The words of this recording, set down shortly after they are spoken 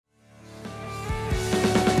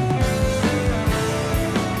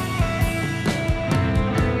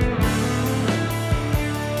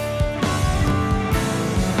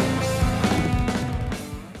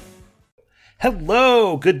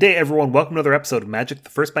Hello! Good day, everyone. Welcome to another episode of Magic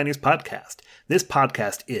the First Pioneers podcast. This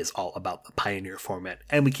podcast is all about the Pioneer format,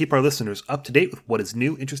 and we keep our listeners up to date with what is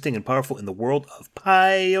new, interesting, and powerful in the world of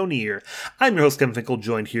Pioneer. I'm your host, Kevin Finkel,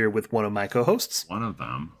 joined here with one of my co-hosts. One of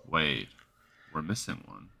them? Wait, we're missing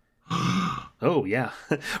one. Oh, yeah.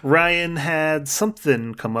 Ryan had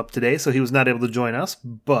something come up today, so he was not able to join us,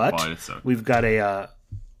 but we've got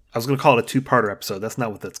I was going to call it a two-parter episode. That's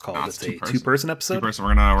not what that's called. No, it's a two-person episode. Two-person.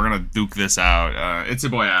 We're gonna duke this out. It's your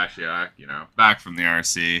boy Ashiak, back from the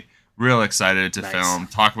RC. Real excited to film,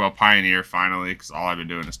 talk about Pioneer finally, because all I've been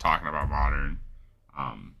doing is talking about Modern.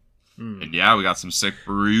 And yeah, we got some sick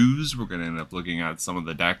brews. We're gonna end up looking at some of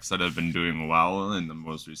the decks that have been doing well in the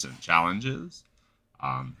most recent challenges.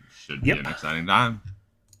 Should be an exciting time.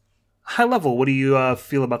 High level, what do you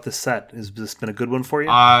feel about this set? Has this been a good one for you?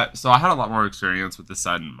 So I had a lot more experience with this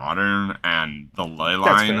set in Modern, and the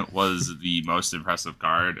Leyline was the most impressive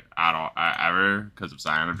card ever because of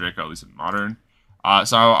Scion of Draco, at least in Modern.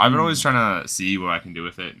 So I've been always trying to see what I can do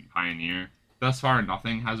with it in Pioneer. Thus far,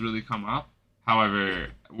 nothing has really come up. However,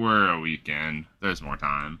 we're a weekend. There's more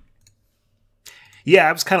time. Yeah,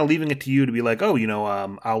 I was kind of leaving it to you to be like,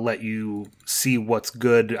 I'll let you see what's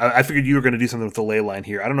good. I figured you were going to do something with the Leyline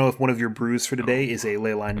here. I don't know if one of your brews for today is a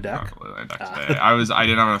Leyline deck. Leyline deck today. I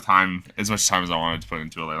didn't have enough time, as much time as I wanted to put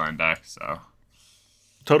into a Leyline deck, so.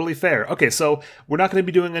 Totally fair. Okay, so we're not going to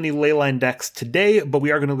be doing any Leyline decks today, but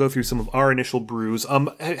we are going to go through some of our initial brews.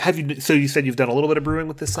 So you said you've done a little bit of brewing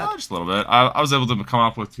with this set? Just a little bit. I was able to come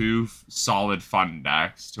up with two solid, fun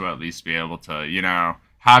decks to at least be able to,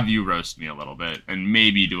 have you roast me a little bit and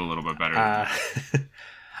maybe do a little bit better. I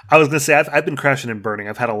was going to say, I've been crashing and burning.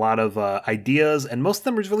 I've had a lot of ideas, and most of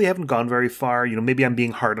them really haven't gone very far. Maybe I'm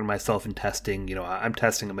being hard on myself in testing. I'm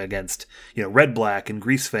testing them against, Red-Black and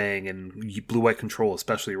Greasefang and Blue-White Control,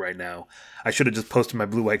 especially right now. I should have just posted my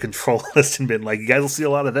Blue-White Control list and been like, you guys will see a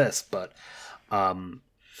lot of this. But,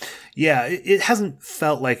 yeah, it hasn't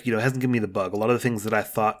felt like, it hasn't given me the bug. A lot of the things that I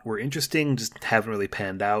thought were interesting just haven't really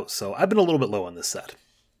panned out. So I've been a little bit low on this set.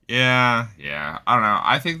 Yeah. I don't know.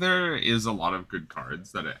 I think there is a lot of good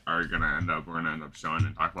cards that we're gonna end up showing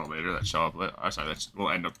and talk about later that show up. That will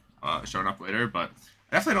end up showing up later. But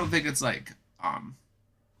I definitely don't think it's like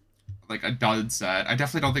a dud set. I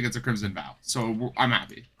definitely don't think it's a Crimson Vow. So I'm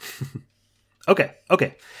happy. Okay.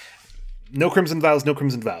 No Crimson Vows.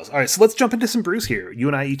 All right, so let's jump into some brews here. You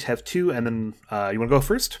and I each have two, and then you want to go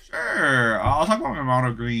first? Sure. I'll talk about my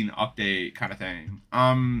mono green update kind of thing.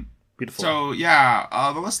 Beautiful. So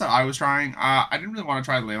yeah, the list that I was trying, I didn't really want to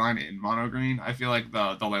try Leyline in mono green. I feel like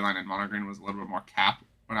the Leyline in mono green was a little bit more cap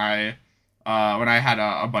when I had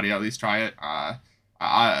a buddy at least try it.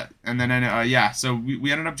 So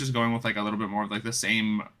we ended up just going with like a little bit more of like the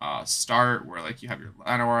same start where like you have your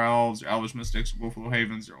Llanowar Elves, your Elvish Mystics, your Wolflow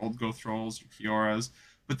Havens, your Old Ghost Trolls, your Fioras.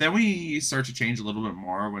 But then we start to change a little bit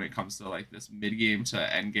more when it comes to like this mid game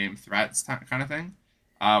to end game threats kind of thing.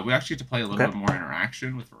 We actually get to play a little bit more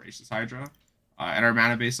interaction with Voracious Hydra. And our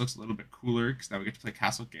mana base looks a little bit cooler because now we get to play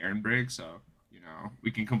Castle Garenbrig. So,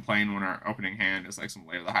 we can complain when our opening hand is like some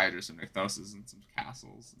Lair of the Hydra, some Nykthoses, and some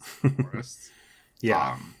castles and some forests.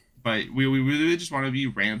 Yeah. But we really just want to be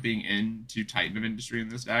ramping into Titan of Industry in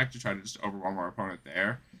this deck to try to just overwhelm our opponent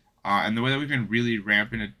there. And the way that we can really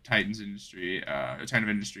ramp into Titan of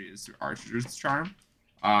Industry is through Archer's Charm.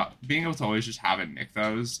 Being able to always just have a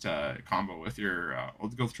Nykthos to combo with your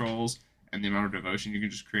Old Ghost Trolls and the amount of devotion you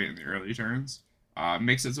can just create in the early turns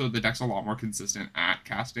makes it so the deck's a lot more consistent at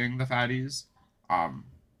casting the fatties.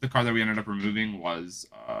 The card that we ended up removing was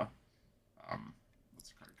what's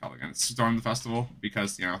the card called again? It's Storm the Festival,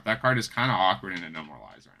 because that card is kind of awkward in a No More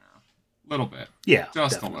Lies right now. A little bit. Yeah,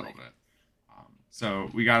 just definitely. a little bit. So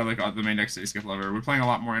we got the main deck Cityscape Lover. We're playing a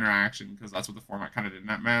lot more interaction because that's what the format kind of did in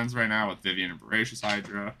Netmans right now with Vivian and Voracious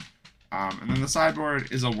Hydra. And then the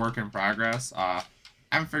sideboard is a work in progress. I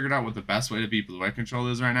haven't figured out what the best way to beat Blue-White Control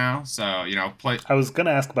is right now. So, play... I was going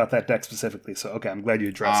to ask about that deck specifically, so okay, I'm glad you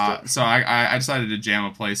addressed it. So I decided to jam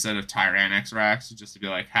a playset of Tyrannex Rax just to be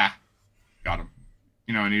like, got him.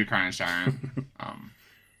 A new Carnage Tyrant.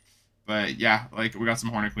 But yeah, like we got some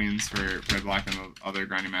Hornet Queens for Red Black and the other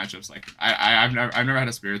grinding matchups. Like I've never had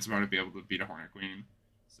a Spirits Bone to be able to beat a Hornet Queen.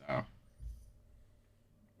 So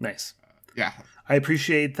nice. Yeah. I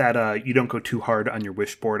appreciate that you don't go too hard on your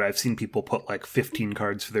wish board. I've seen people put like 15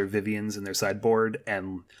 cards for their Vivians in their sideboard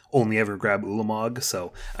and only ever grab Ulamog.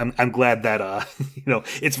 So I'm glad that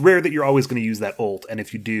it's rare that you're always going to use that ult, and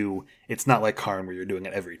if you do, it's not like Karn where you're doing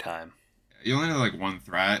it every time. You only know like one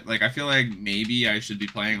threat. Like I feel like maybe I should be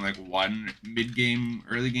playing like one mid game,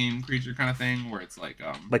 early game creature kind of thing, where it's Like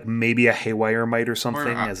maybe a Haywire Mite or or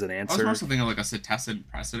something as an I was more answer. so thinking of like a Setescent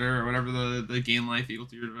Precedent or whatever the gain life equal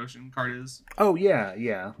to your devotion card is. Oh yeah,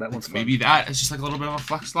 yeah, that Like one's fun. maybe that is just like a little bit of a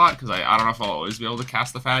flex slot because I don't know if I'll always be able to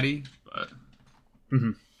cast the fatty, but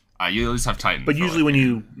Hmm. you at least have Titan. But For usually like when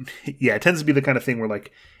your, yeah, it tends to be the kind of thing where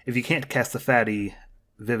like if you can't cast the fatty,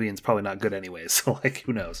 Vivian's probably not good anyways. So like,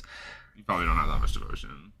 who knows? you probably don't have that much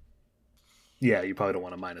devotion. Yeah, you probably don't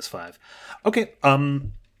want a -5. Okay,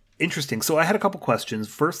 interesting. So I had a couple questions.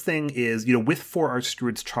 First thing is, with 4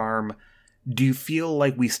 Archdruid's Charm, do you feel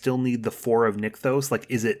like we still need the 4 of Nykthos? Like,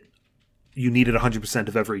 is it you need it 100%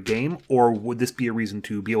 of every game, or would this be a reason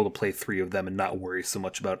to be able to play 3 of them and not worry so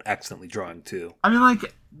much about accidentally drawing 2? I mean,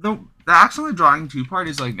 like the accidentally drawing two part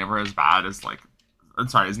is like never as bad as like. I'm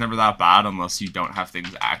sorry, it's never that bad unless you don't have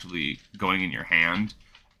things actively going in your hand.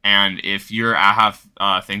 And if you have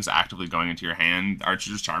things actively going into your hand,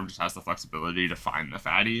 Archer's Charm just has the flexibility to find the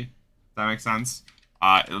fatty. If that makes sense.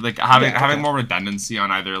 Like having more redundancy on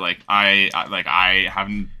either I have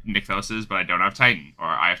Nykthoses but I don't have Titan, or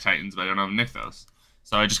I have Titans but I don't have Nykthos.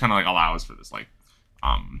 So it just kind of like allows for this like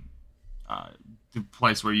the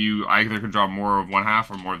place where you either can draw more of one half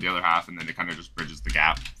or more of the other half, and then it kind of just bridges the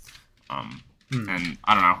gap. And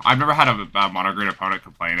I don't know. I've never had a monograde opponent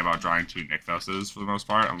complain about drawing 2 Nykthoses for the most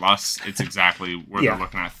part, unless it's exactly where they're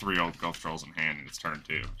looking at 3 old Ghost Trolls in hand and it's turn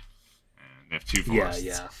 2. And they have 2 forests.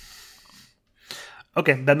 Yeah.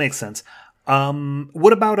 Okay, that makes sense.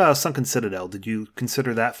 What about Sunken Citadel? Did you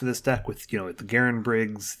consider that for this deck with, the Garen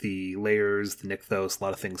Briggs, the Layers, the Nykthos, a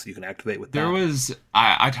lot of things you can activate with that? There was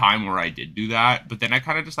a time where I did do that, but then I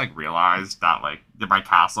kind of just like realized that like my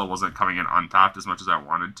castle wasn't coming in untapped as much as I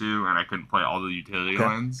wanted to, and I couldn't play all the utility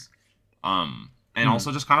lands. And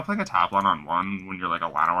also just kind of playing a tap land on 1 when you're like a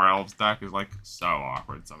Llanowar Elves deck is like so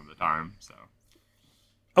awkward some of the time. So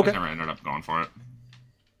I never ended up going for it.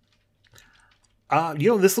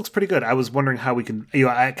 This looks pretty good. I was wondering how we can...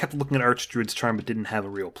 I kept looking at Archdruid's Charm, but didn't have a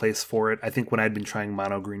real place for it. I think when I'd been trying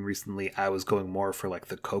Mono Green recently, I was going more for, like,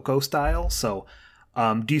 the Coco style. So,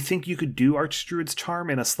 do you think you could do Archdruid's Charm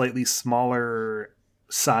in a slightly smaller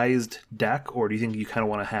sized deck? Or do you think you kind of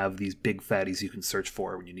want to have these big fatties you can search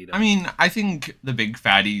for when you need them? I mean, I think the big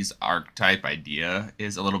fatties archetype idea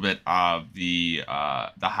is a little bit of the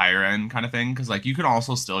higher end kind of thing. Because, like, you can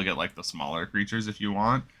also still get, like, the smaller creatures if you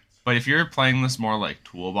want. But if you're playing this more like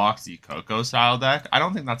toolboxy Coco style deck, I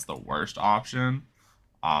don't think that's the worst option.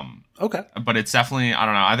 Okay. But it's definitely, I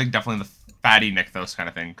don't know, I think definitely the fatty Nykthos kind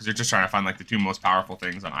of thing, because you're just trying to find like the 2 most powerful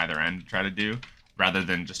things on either end to try to do, rather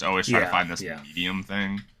than just always try to find this medium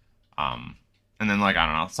thing. And then like, I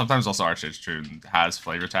don't know, sometimes also Archdruid has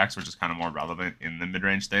flavor text, which is kind of more relevant in the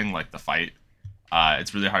mid-range thing, like the fight.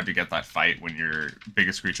 It's really hard to get that fight when your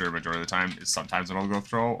biggest creature majority of the time is sometimes an Old Growth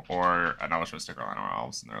Troll or an Elvish Mystic or Llanowar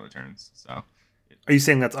Elves in the early turns. So, are you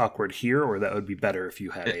saying that's awkward here, or that would be better if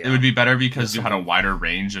you had it would be better because you had a wider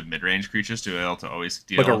range of mid-range creatures to be able to always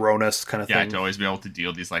deal... Like a Ronus kind of thing? Yeah, to always be able to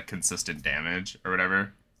deal these like consistent damage or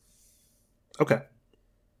whatever. Okay.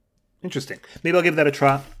 Interesting. Maybe I'll give that a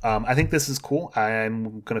try. I think this is cool.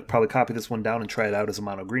 I'm going to probably copy this one down and try it out as a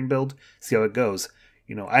mono green build, see how it goes.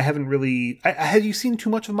 I haven't really... had you seen too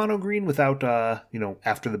much of mono green without,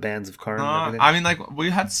 after the bans of Karn and everything? I mean, like, we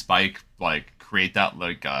had Spike, like, create that,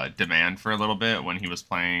 like, demand for a little bit when he was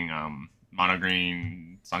playing mono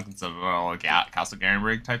green Sunken Citadel, Castle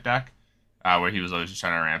Garenbrig type deck, where he was always just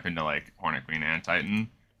trying to ramp into, like, Hornet Queen and Titan.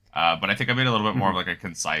 But I think I made a little bit more of, like, a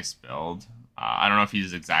concise build. I don't know if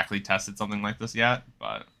he's exactly tested something like this yet,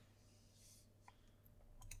 but...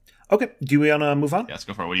 Okay, do we want to move on? Yeah, let's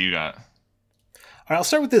go for it. What do you got? All right, I'll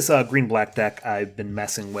start with this green-black deck I've been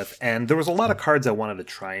messing with, and there was a lot of cards I wanted to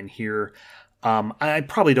try in here. I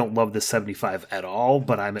probably don't love this 75 at all,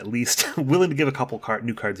 but I'm at least willing to give a couple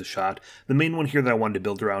new cards a shot. The main one here that I wanted to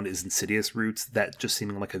build around is Insidious Roots, that just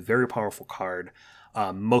seeming like a very powerful card.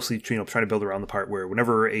 Mostly, trying to build around the part where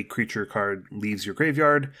whenever a creature card leaves your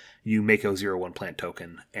graveyard, you make a 0/1 plant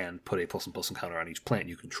token and put a +1/+1 counter on each plant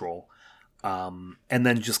you control. And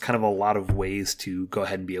then just kind of a lot of ways to go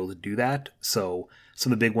ahead and be able to do that. So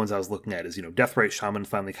some of the big ones I was looking at is, Deathrite Shaman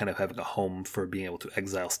finally kind of having a home for being able to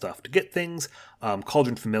exile stuff to get things.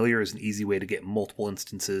 Cauldron Familiar is an easy way to get multiple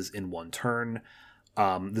instances in one turn.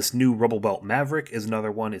 This new Rubblebelt Maverick is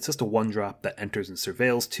another one. It's just a 1-drop that enters and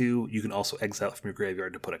surveils 2. You can also exile it from your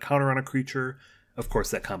graveyard to put a counter on a creature. Of course,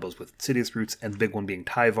 that combos with Insidious Roots, and the big one being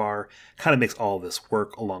Tyvar. Kind of makes all of this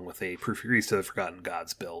work, along with a Proof of Grease to the Forgotten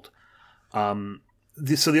Gods build.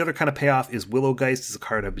 So the other kind of payoff is Willowgeist is a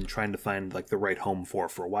card I've been trying to find like the right home for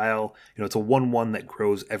a while. It's a 1/1 that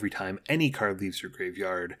grows every time any card leaves your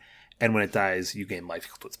graveyard, and when it dies, you gain life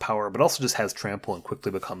equal to its power, but also just has trample and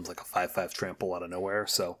quickly becomes like a 5/5 trample out of nowhere.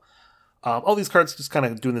 So all these cards just kind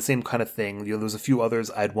of doing the same kind of thing. There's a few others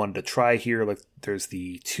I'd wanted to try here. Like there's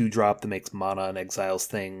the 2-drop that makes mana and exiles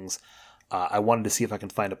things. I wanted to see if I can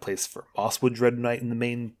find a place for Mosswood Dread Knight in the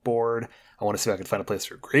main board. I want to see if I can find a place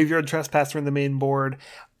for Graveyard Trespasser in the main board.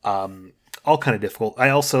 All kind of difficult. I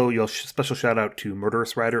also, special shout out to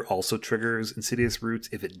Murderous Rider, also triggers Insidious Roots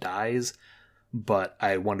if it dies, but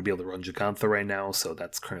I want to be able to run Jacantha right now, so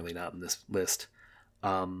that's currently not in this list.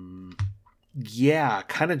 Yeah,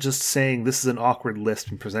 kind of just saying this is an awkward list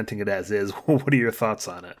and presenting it as is. What are your thoughts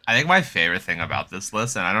on it? I think my favorite thing about this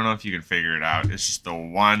list, and I don't know if you can figure it out, is just the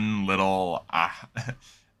one little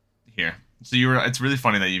here. So it's really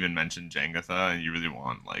funny that you even mentioned Jengatha, and you really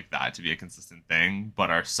want like that to be a consistent thing. But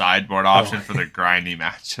our sideboard option for the grindy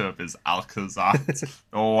matchup is Alcazar.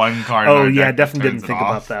 The one card. Oh yeah, I definitely didn't think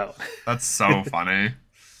about that. That's so funny.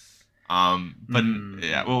 But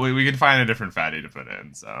yeah, well, we can find a different fatty to put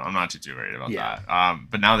in, so I'm not too worried about that.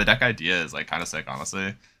 But now the deck idea is like kind of sick,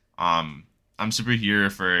 honestly. I'm super here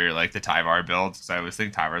for like the Tyvar build because I always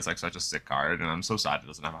think Tyvar is like such a sick card, and I'm so sad it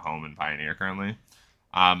doesn't have a home in Pioneer currently.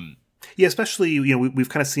 Yeah, especially we've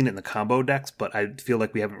kind of seen it in the combo decks, but I feel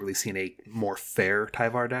like we haven't really seen a more fair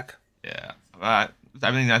Tyvar deck. Yeah, I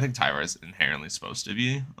think Tyvar is inherently supposed to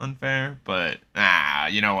be unfair, but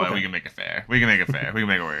you know what? Okay. We can make it fair. We can make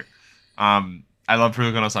it work. I love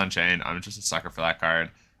Pruliconos Unchained. I'm just a sucker for that card.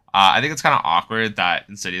 I think it's kind of awkward that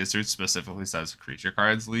Insidious Roots specifically says creature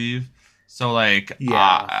cards leave. So, like,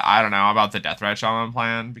 I don't know about the Deathrite Shaman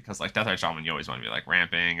plan, because, like, Deathrite Shaman, you always want to be, like,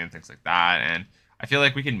 ramping and things like that, and I feel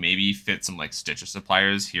like we can maybe fit some, like, Stitcher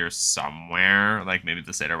suppliers here somewhere, like, maybe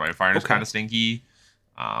the Satyr Whitefire is kind of stinky,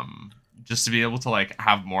 just to be able to, like,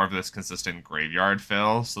 have more of this consistent graveyard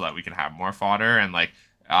fill so that we can have more fodder, and, like,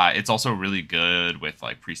 it's also really good with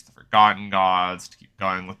like Priest of the Forgotten Gods to keep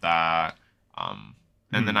going with that.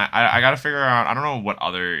 And then I got to figure out, I don't know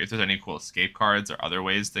if there's any cool escape cards or other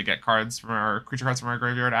ways to get creature cards from our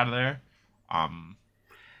graveyard out of there.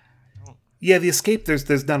 Yeah, the escape,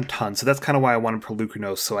 there's not a ton, so that's kind of why I wanted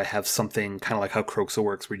Pruliconos, so I have something kind of like how Kroxa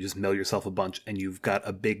works, where you just mill yourself a bunch and you've got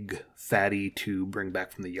a big fatty to bring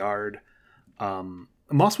back from the yard.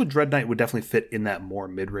 Mosswood Dread Knight would definitely fit in that more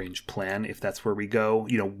mid-range plan if that's where we go.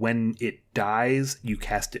 When it dies, you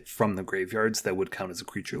cast it from the graveyards. That would count as a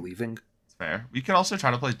creature leaving. That's fair. We could also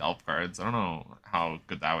try to play Delp cards. I don't know how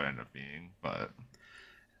good that would end up being, but...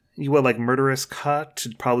 You would like Murderous Cut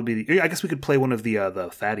would probably be... I guess we could play one of the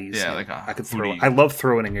fatties. Yeah, like I could throw... I love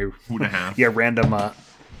throwing a... random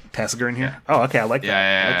Tasigur in here. Yeah. Oh, okay, I like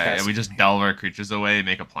that. Yeah, we just delve our creatures away,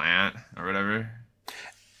 make a plant, or whatever.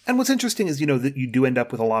 And what's interesting is, that you do end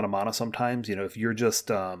up with a lot of mana sometimes. If you're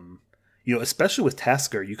just, especially with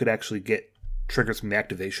Tasker, you could actually get triggers from the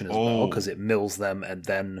activation as well, because it mills them, and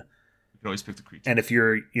then... You can always pick the creature. And if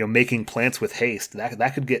you're, making plants with haste,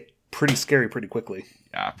 that could get pretty scary pretty quickly.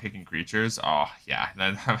 Yeah, picking creatures. Oh, yeah.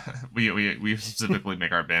 Then we specifically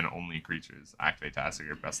make our ban only creatures. Activate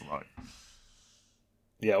Tasker, best of luck.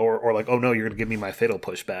 Yeah, or like, oh no, you're going to give me my Fatal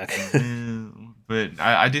Push back. But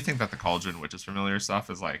I do think that the Cauldron Witches Familiar stuff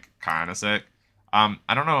is, like, kind of sick. I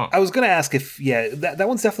don't know. I was going to ask if, that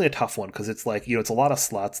one's definitely a tough one, because it's like, it's a lot of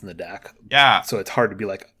slots in the deck. Yeah. So it's hard to be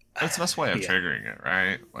like... That's the best way of triggering it,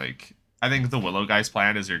 right? Like, I think the Willowgeist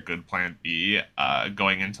plan is your good plan B,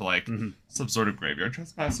 going into, like, some sort of Graveyard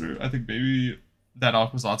Trespasser. I think maybe... that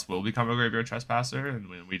Alcazar will become a Graveyard Trespasser, and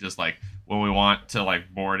when we just like when we want to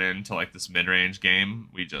like board into like this mid-range game,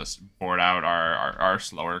 we just board out our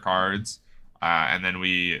slower cards, and then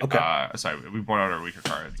we board out our weaker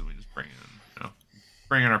cards, and we just bring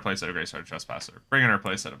in our playset of Graveyard Trespasser, bring in our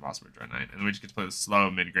playset of Mosswood Dread Knight, and we just get to play the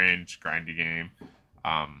slow mid-range grindy game.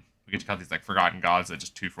 We get to cut these like Forgotten Gods that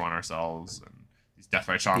just 2-for-1 ourselves, and these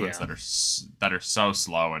Deathrite Shamans that are so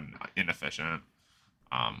slow and inefficient.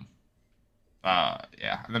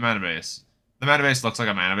 The mana base. The mana base looks like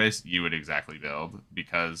a mana base you would exactly build,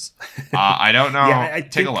 because I don't know.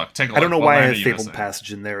 Take a look. I don't know why I have Fabled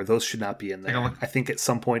Passage in there. Those should not be in there. I think at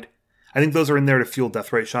some point, those are in there to fuel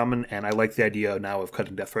Deathrite Shaman, and I like the idea now of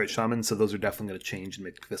cutting Deathrite Shaman, so those are definitely going to change and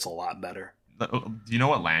make this a lot better. Do you know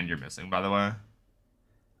what land you're missing, by the way?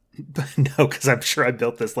 No, because I'm sure I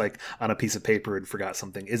built this like on a piece of paper and forgot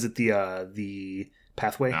something. Is it the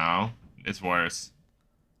pathway? No, it's worse.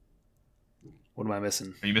 What am I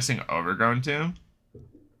missing? Are you missing Overgrown too?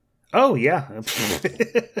 Oh, yeah.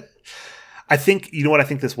 I think, you know what I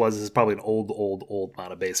think this was? This is probably an old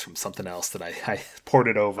mana base from something else that I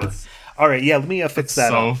ported over. All right, yeah, let me fix that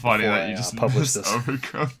so up funny before that you I, just publish missed this.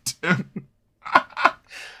 Overgrown too.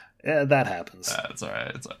 Yeah, that happens. It's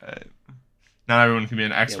alright. It's alright. Not everyone can be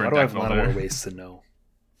an Yeah, expert why do I deck have builder. Llanowar Wastes to know?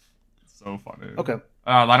 So funny. Okay.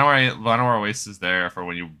 Llanowar Waste is there for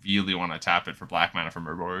when you really want to tap it for black mana from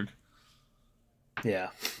Murborg. Yeah.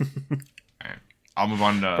 Alright. I'll move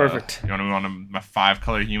on to... Perfect. You want to move on to my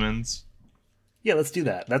 5-color humans? Yeah, let's do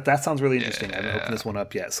that. That sounds really interesting. I haven't opened this one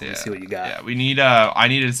up yet, so let's see what you got. Yeah, we need... I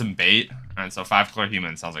needed some bait, and so 5-color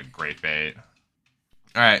human sounds like great bait.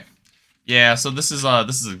 Alright. Yeah, so this is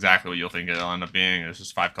exactly what you'll think it'll end up being. It's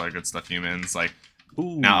just 5-color good stuff humans. Like,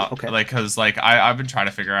 Ooh, now, okay. like, because like I've been trying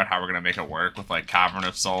to figure out how we're gonna make it work with like Cavern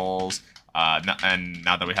of Souls, and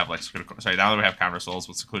now that we have like now that we have Cavern of Souls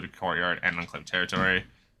with Secluded Courtyard and Unclaimed Territory,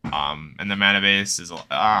 and the mana base is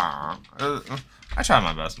I try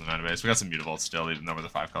my best with the mana base. We got some mutables still, even though we're the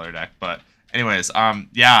 5-color deck. But anyways,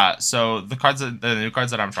 yeah. So the new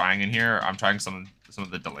cards that I'm trying in here, I'm trying some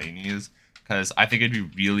of the Delaney's because I think it'd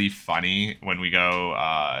be really funny when we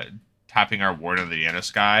go tapping our Ward of the Inner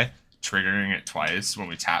Sky, triggering it twice when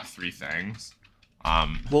we tap 3 things.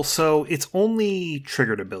 Well, so it's only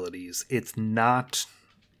triggered abilities. It's not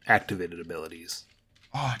activated abilities.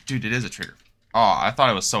 Oh, dude, it is a trigger. Oh, I thought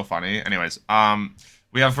it was so funny. Anyways,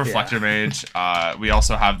 we have Reflector Mage. We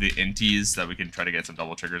also have the Inties that we can try to get some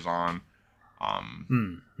double triggers on.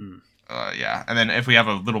 Yeah, and then if we have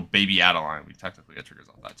a little baby Adeline, we technically get triggers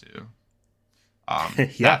on that too.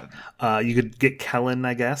 Yeah, you could get Kellen,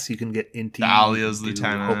 I guess. You can get Inti, Dahlia's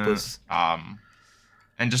Lieutenant. Hopeless.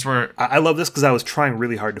 And just where I love this because I was trying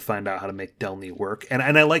really hard to find out how to make Delny work, and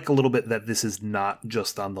I like a little bit that this is not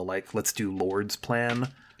just on the like let's do Lords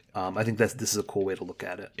plan. I think this is a cool way to look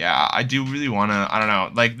at it. Yeah, I do really want to. I don't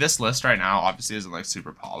know, like this list right now obviously isn't like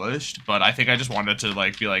super polished, but I think I just wanted to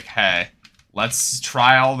like be like, hey, let's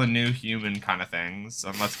try all the new human kind of things,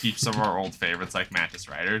 and let's keep some of our old favorites like Mantis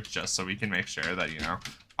Rider, just so we can make sure that, you know,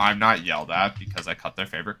 I'm not yelled at because I cut their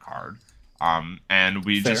favorite card. And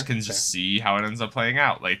we just can see how it ends up playing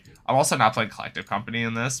out. Like, I'm also not playing Collective Company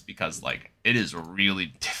in this because, like, it is really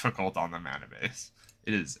difficult on the mana base.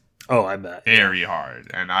 It is I bet very hard,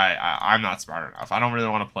 and I'm not smart enough. I don't really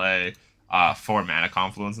want to play 4 mana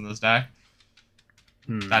Confluence in this deck.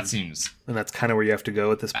 That seems... And that's kind of where you have to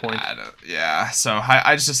go at this point. Yeah, so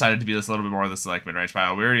I just decided to be this little bit more of this like mid-range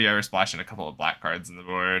pile. We already are splashing a couple of black cards in the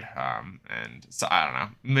board, and so I don't know,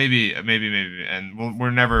 maybe, and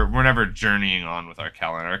we're never journeying on with our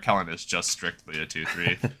Kellen. Our Kellen is just strictly a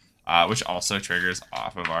 2/3, which also triggers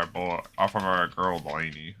off of our girl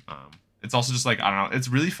Delaney. It's also just like, I don't know, it's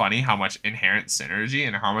really funny how much inherent synergy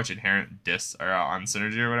and how much inherent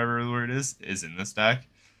unsynergy or whatever the word is in this deck.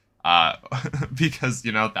 Because,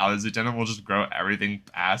 you know, Thalia's Lieutenant will just grow everything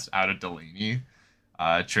past out of Delaney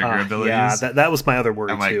trigger abilities. Yeah, that was my other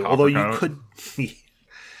worry too. Although you could,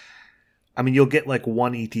 I mean, you'll get like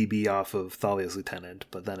 1 ETB off of Thalia's Lieutenant,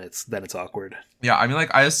 but then it's awkward. Yeah, I mean,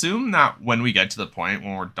 like, I assume that when we get to the point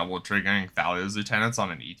when we're double triggering Thalia's Lieutenants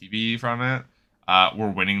on an ETB from it,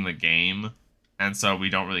 we're winning the game. And so we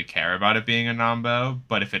don't really care about it being a Nombo.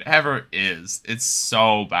 But if it ever is, it's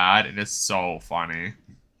so bad and it's so funny.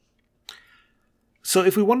 So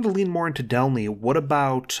if we wanted to lean more into Delny, what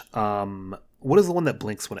about what is the one that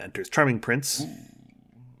blinks when it enters? Charming Prince. Ooh.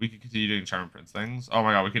 We could continue doing Charming Prince things. Oh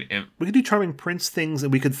my god, we could do Charming Prince things,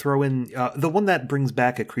 and we could throw in the one that brings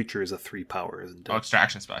back a creature is a 3 power, isn't it? Oh,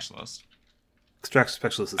 Extraction Specialist. Extraction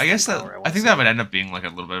Specialist is I guess that power, I think that would end up being like a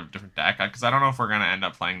little bit of a different deck, because I don't know if we're gonna end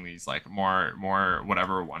up playing these like more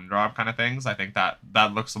whatever 1-drop kind of things. I think that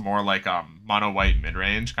looks more like mono white mid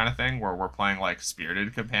range kind of thing, where we're playing like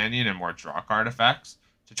Spirited Companion and more draw card effects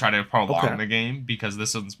to try to prolong the game, because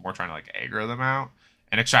this one's more trying to like aggro them out.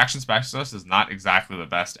 And Extraction Specialist is not exactly the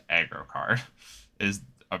best aggro card. Is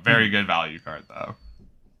a very good value card though.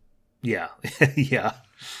 Yeah, yeah.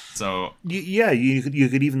 So yeah, you could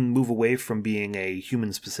even move away from being a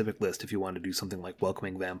human specific list if you wanted to do something like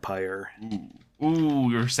Welcoming Vampire. Ooh,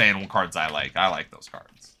 you're saying what cards I like. I like those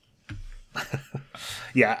cards.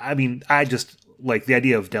 Yeah, I mean, I just like the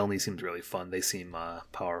idea of Delny seems really fun. They seem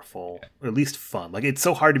powerful, or at least fun. Like, it's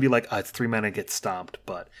so hard to be like, it's 3 mana, get stomped,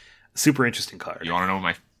 but super interesting card. You want to know what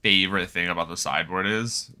my favorite thing about the sideboard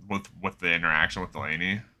is with the interaction with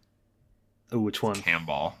Delaney? Oh, which one?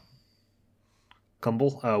 Camball.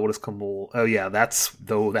 Cumble? What is Cumble? Oh yeah, that's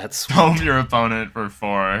home your opponent for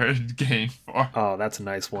 4, gain 4. Oh, that's a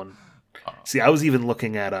nice one. See, I was even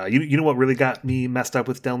looking at you know what really got me messed up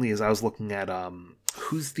with Delny is I was looking at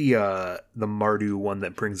who's the Mardu one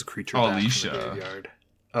that brings a creature back Alicia. from the graveyard.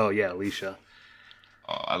 Oh yeah, Alicia.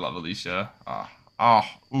 I love Alicia. Oh,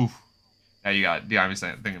 oof. Yeah, you got me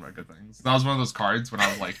thinking about good things. That was one of those cards when I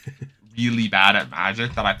was like really bad at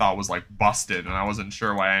Magic that I thought was like busted, and I wasn't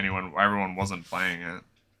sure why everyone wasn't playing it.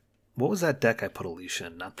 What was that deck I put Alicia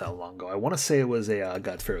in not that long ago? I want to say it was a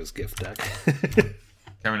God Pharaoh's Gift deck.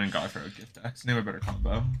 Kevin and Godfrey gift decks. Name a better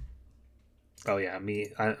combo. Oh yeah,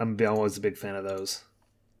 I'm always a big fan of those.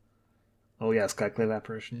 Oh yeah, Skyclave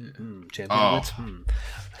Apparition, Champion Blitz.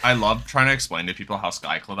 I love trying to explain to people how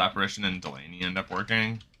Skyclave Apparition and Delaney end up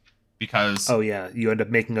working. Because yeah, you end up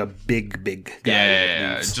making a big guy.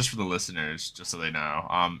 Yeah. Just for the listeners, just so they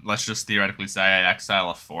know. Let's just theoretically say I exile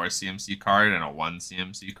a 4 CMC card and a 1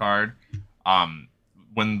 CMC card.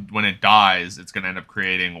 When it dies, it's gonna end up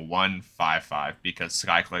creating 1/5/5 because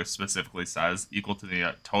Skyclave specifically says equal to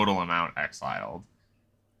the total amount exiled.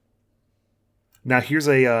 Now here's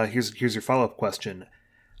your follow-up question.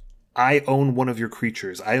 I own one of your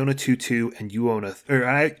creatures. I own a 2/2, and you own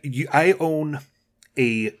I own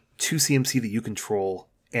a 2 CMC that you control,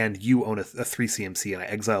 and you own a 3 CMC, and I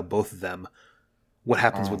exile both of them. What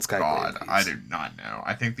happens when Skyclave leaves? I do not know.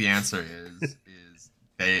 I think the answer is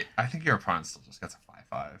I think your opponent still just gets a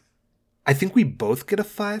 5/5. I think we both get a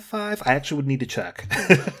 5/5. I actually would need to check.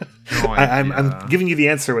 No I'm giving you the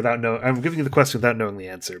answer I'm giving you the question without knowing the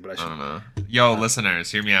answer, but I don't know. Yo,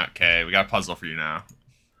 listeners, hear me out, okay? We got a puzzle for you now.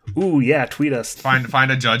 Ooh, yeah, tweet us.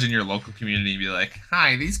 Find a judge in your local community and be like,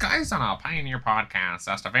 "Hi, these guys on a Pioneer podcast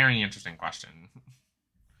asked a very interesting question."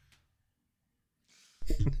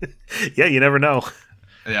 Yeah, you never know.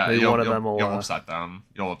 Yeah, maybe one of them will upset them.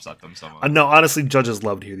 You'll upset them so much. No, honestly, judges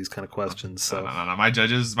love to hear these kind of questions. So no. My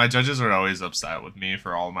judges are always upset with me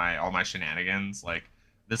for all my shenanigans. Like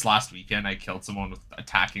this last weekend, I killed someone with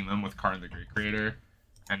attacking them with Karn the Great Creator,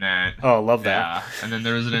 and then love that. Yeah, and then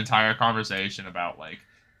there was an entire conversation about like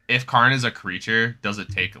if Karn is a creature, does it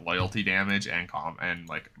take loyalty damage and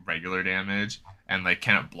like regular damage, and like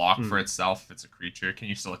can it block for itself if it's a creature? Can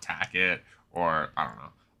you still attack it, or I don't know.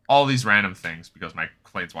 All these random things because my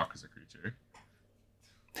Planeswalker's a creature.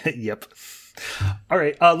 Yep. All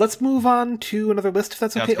right, let's move on to another list if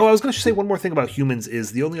that's okay. I was going to say one more thing about humans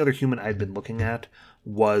is the only other human I'd been looking at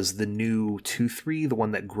was the new 2/3, the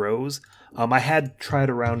one that grows. I had tried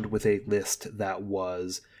around with a list that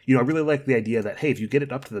was, I really like the idea that, hey, if you get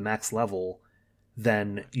it up to the max level,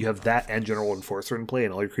 then you have that and General Enforcer in play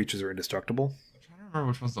and all your creatures are indestructible. I don't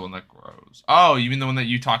remember which one's the one that grows. Oh, you mean the one that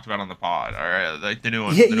you talked about on the pod? All right, like the new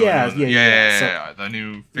one. Yeah. The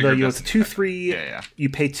new figure. It's a 2/3. Yeah. You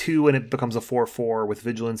pay 2 and it becomes a 4/4 with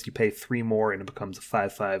Vigilance. You pay 3 more and it becomes a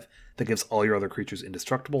 5/5 that gives all your other creatures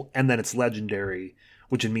indestructible. And then it's legendary,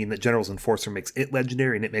 which would mean that General's Enforcer makes it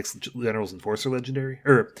legendary and it makes General's Enforcer legendary.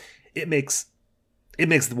 Or it makes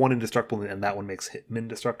the one indestructible and that one makes him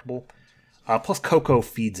indestructible. Plus Coco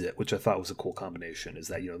feeds it, which I thought was a cool combination, is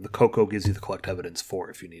that, the Coco gives you the collect evidence for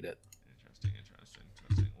if you need it.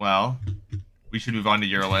 Interesting. Well, we should move on to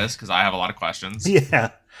your list because I have a lot of questions. Yeah.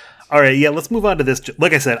 All right, yeah, let's move on to this.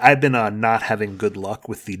 Like I said, I've been not having good luck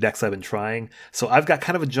with the decks I've been trying, so I've got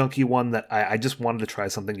kind of a junky one that I just wanted to try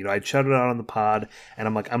something. I'd shouted out on the pod, and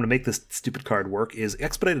I'm like, I'm going to make this stupid card work, is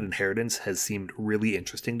Expedited Inheritance has seemed really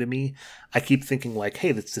interesting to me. I keep thinking like,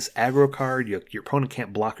 hey, that's this aggro card, your opponent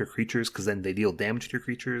can't block your creatures because then they deal damage to your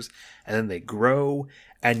creatures, and then they grow,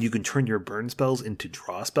 and you can turn your burn spells into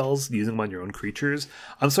draw spells using them on your own creatures.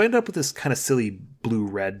 So I ended up with this kind of silly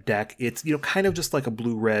blue-red deck. It's, kind of just like a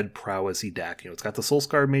blue-red prowess-y deck. It's got the Soul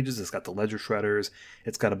Scar Mages, it's got the Ledger Shredders,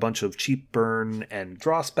 it's got a bunch of cheap burn and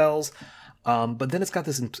draw spells, but then it's got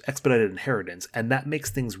this Expedited Inheritance, and that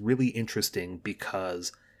makes things really interesting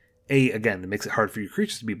because, again, it makes it hard for your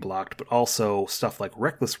creatures to be blocked, but also stuff like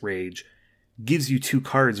Reckless Rage gives you 2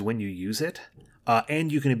 cards when you use it.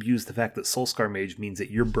 And you can abuse the fact that Soulscar Mage means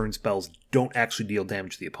that your burn spells don't actually deal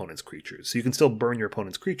damage to the opponent's creatures. So you can still burn your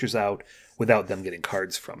opponent's creatures out without them getting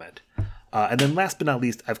cards from it. And then last but not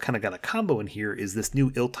least, I've kind of got a combo in here, is this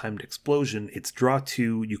new Ill-Timed Explosion. It's draw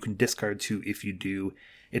 2, you can discard 2 if you do.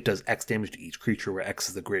 It does X damage to each creature, where X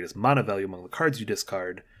is the greatest mana value among the cards you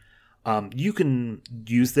discard. You can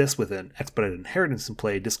use this with an Expedited Inheritance in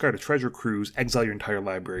play, discard a Treasure Cruise, exile your entire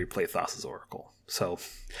library, play Thassa's Oracle. So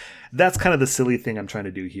that's kind of the silly thing I'm trying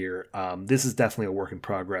to do here. This is definitely a work in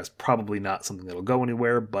progress, probably not something that'll go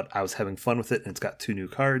anywhere, but I was having fun with it, and it's got 2 new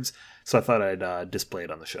cards, so I thought I'd display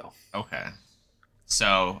it on the show. Okay.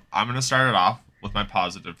 So I'm going to start it off with my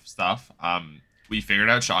positive stuff. We figured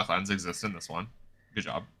out Shocklands exist in this one. Good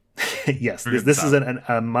job. Yes, this is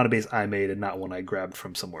a mana base I made and not one I grabbed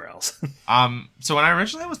from somewhere else. So when I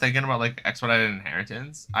originally was thinking about like Expedited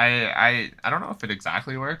Inheritance, I don't know if it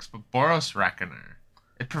exactly works, but Boros Reckoner,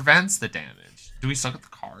 it prevents the damage. Do we suck at the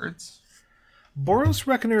cards? Boros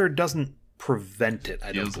Reckoner doesn't prevent it,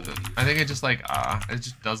 I don't Deals it. believe. I think it just like it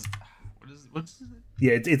just does. What's it?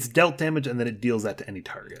 Yeah, it's dealt damage and then it deals that to any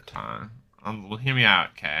target. Well, hear me out,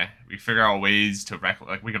 okay? We figure out ways to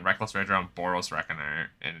we can reckless rage around Boros Reckoner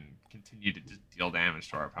and continue to just deal damage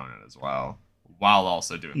to our opponent as well, while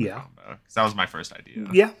also doing the combo. Because that was my first idea.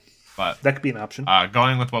 Yeah, but that could be an option.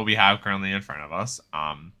 Going with what we have currently in front of us,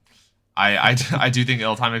 I do think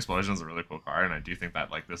Ill-Timed Explosion is a really cool card, and I do think that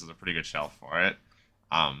like this is a pretty good shelf for it.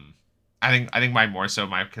 I think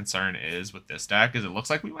my concern is with this deck is it looks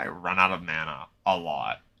like we might run out of mana a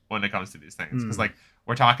lot when it comes to these things, because like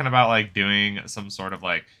we're talking about like doing some sort of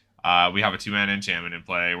like we have a 2-mana enchantment in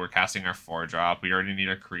play, we're casting our 4-drop, we already need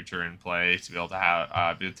a creature in play to be able to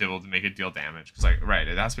have be able to make it deal damage, because like right,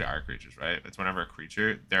 it has to be our creatures, right? It's whenever a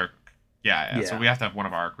creature so we have to have one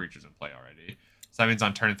of our creatures in play already. So that means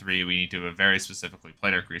on turn 3 we need to have very specifically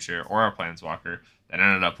played our creature or our planeswalker that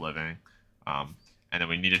ended up living, and then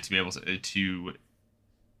we needed to be able to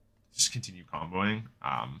just continue comboing.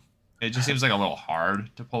 It just seems like a little hard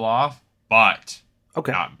to pull off, but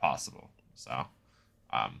not impossible. So,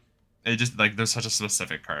 it just like there's such a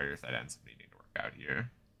specific card that ends up needing to work out here.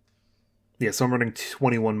 Yeah, so I'm running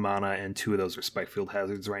 21 mana, and 2 of those are Spikefield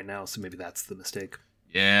Hazards right now, so maybe that's the mistake.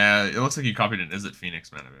 Yeah, it looks like you copied an Izzet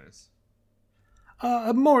Phoenix mana base.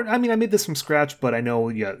 I made this from scratch, but I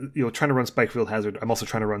know, trying to run Spikefield Hazard, I'm also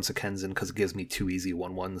trying to run Sekenzin because it gives me 2 easy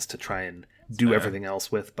 1/1s to try and do everything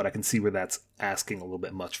else with, but I can see where that's asking a little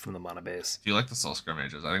bit much from the mana base. Do you like the Soul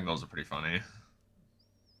Scrimmages? I think those are pretty funny.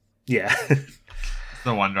 Yeah. It's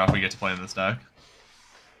the 1-drop we get to play in this deck.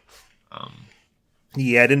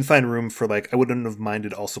 Yeah, I didn't find room for, I wouldn't have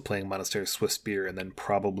minded also playing Monastery Swiftspear, and then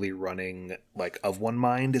probably running, Of One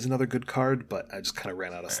Mind is another good card, but I just kind of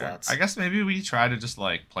ran out of slots. I guess maybe we try to just,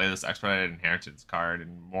 play this Expedited Inheritance card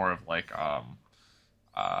in more of,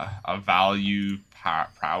 a value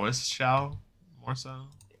prowess shell, more so.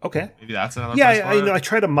 Okay. Maybe that's another Yeah, I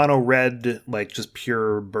tried a mono red, just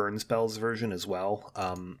pure burn spells version as well.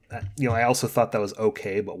 I also thought that was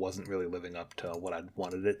okay, but wasn't really living up to what I'd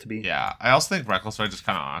wanted it to be. Yeah, I also think Reckless Rage is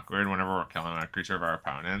kind of awkward whenever we're killing a creature of our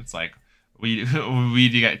opponents. We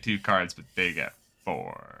get 2 cards, but they get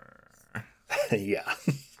 4. Yeah.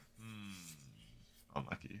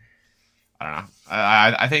 Unlucky. I don't know.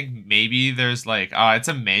 I think maybe there's it's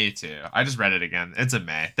a May too. I just read it again. It's a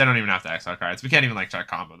May. They don't even have to exile cards. We can't even try to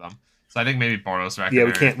combo them. So I think maybe Boros Reckoner.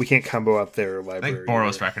 Yeah, we can't combo up their library. I think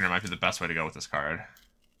Boros Reckoner might be the best way to go with this card.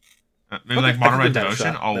 Maybe Mono Red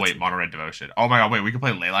Devotion. Mono Red Devotion. Oh my god, wait, we can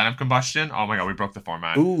play Leyline of Combustion. Oh my god, we broke the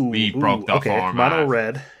format. We broke the format. Mono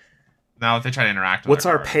Red. Now if they try to interact with what's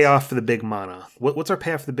our payoff for the big mana? What's our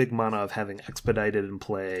payoff for the big mana of having Expedited in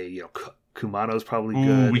play? Kumano's probably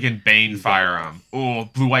good. We can Banefire them.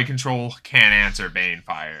 Blue-white control can't answer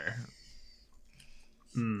Banefire.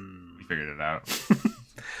 We figured it out.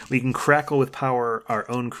 We can crackle with power our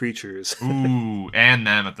own creatures. And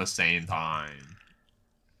them at the same time.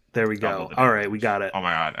 There we go. All right, we got it. Oh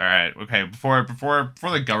my god. All right. Okay, before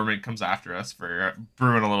the government comes after us for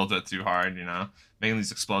brewing a little bit too hard, making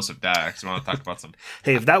these explosive decks, we want to talk about some.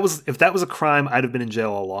 Hey, if that was a crime, I'd have been in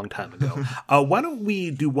jail a long time ago. Why don't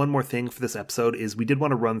we do one more thing for this episode? Is we did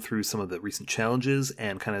want to run through some of the recent challenges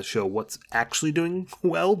and kind of show what's actually doing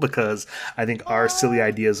well, because I think our silly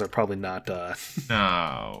ideas are probably not.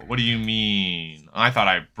 No. What do you mean? I thought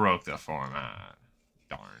I broke the format.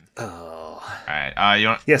 Darn. Oh. All right. You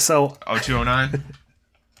want? Yeah. So. 0209.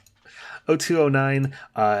 0209.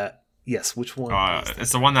 Yes, which one?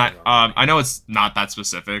 It's the one that I know it's not that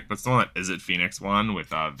specific, but it's the one that Izzet Phoenix one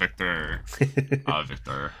with Victor.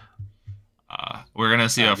 Victor. We're gonna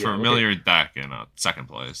see a familiar deck in second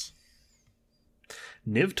place.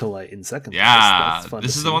 Nivtolite in second place. Yeah,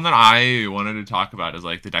 this is the one that I wanted to talk about. Is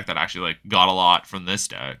the deck that actually got a lot from this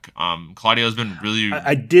deck. Claudio's been really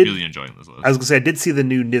enjoying this list. I was gonna say I did see the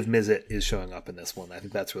new Niv Mizzet is showing up in this one. I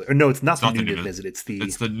think that's really. Or no, it's not the new Niv Mizzet. It's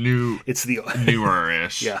the new. It's the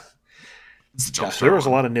newer-ish. Yeah. Gosh, there was a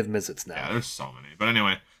lot of Niv Mizzets now. Yeah, there's so many. But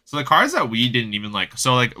anyway, so the cards that we didn't even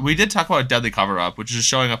we did talk about Deadly Cover-Up, which is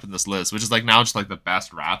showing up in this list, which is now just the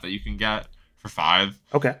best wrath that you can get for 5.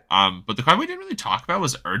 Okay. But the card we didn't really talk about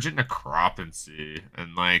was Urgent Necropancy, and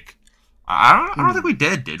I don't think we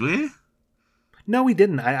did we? No, we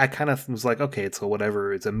didn't. I kind of was okay, it's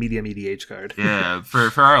whatever. It's a medium EDH card. Yeah,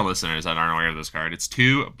 for our listeners that aren't aware of this card, it's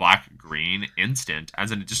 2 black-green instant.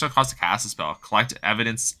 As an additional cost to cast a spell, collect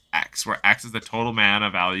evidence X, where X is the total mana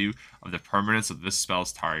value of the permanence of this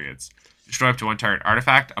spell's targets. Destroy up to 1 target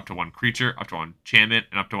artifact, up to 1 creature, up to 1 enchantment,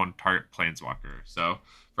 and up to 1 target planeswalker. So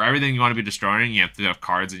for everything you want to be destroying, you have to have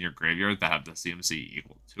cards in your graveyard that have the CMC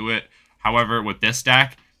equal to it. However, with this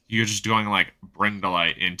deck, you're just going like Bring to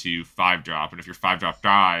Light into 5-drop, and if your 5-drop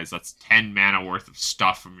dies, that's 10 mana worth of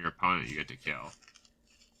stuff from your opponent you get to kill.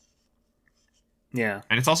 Yeah.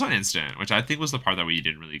 And it's also an instant, which I think was the part that we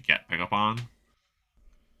didn't really get pick up on.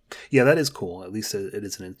 Yeah, that is cool. At least it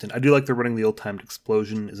is an instant. I do like they're running the old-timed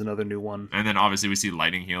Explosion is another new one. And then obviously we see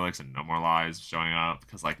Lightning Helix and No More Lies showing up,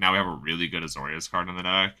 because like now we have a really good Azorius card in the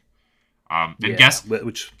deck. And Yeah,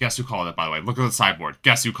 guess who called it, by the way? Look at the sideboard.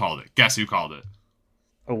 Guess who called it? Guess who called it?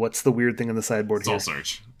 Oh, what's the weird thing in the sideboard Soul here?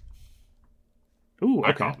 Search. Ooh, okay.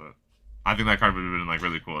 I called it. I think that card would have been like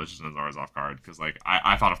really cool. It's just an Azorius off card, because like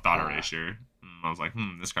I thought of Thought Erasure. I was like,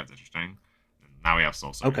 this card's interesting. And now we have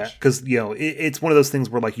Soul Search. Okay, because it's one of those things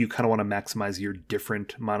where like you kind of want to maximize your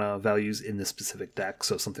different mana values in this specific deck.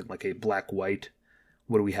 So something like a black-white.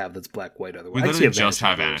 What do we have that's black-white otherwise? We literally just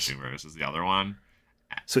have Vanishing Verse as the other one.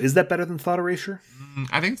 So is that better than Thought Erasure?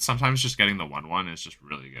 I think sometimes just getting the 1/1 is just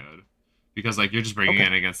really good. Because like you're just bringing it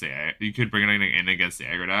in against you could bring it in against the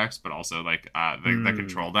aggro decks, but also like the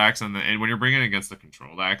control decks, and when you're bringing it against the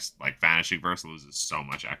control decks, like Vanishing Verse loses so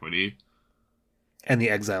much equity. And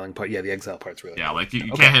the exiling part, the exile part's really cool. Like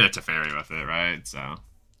you can't hit a Teferi with it, right? So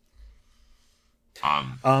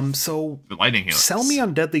so the Lightning Helix. Sell me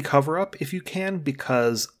on Deadly Cover-Up if you can,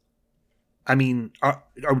 because I mean,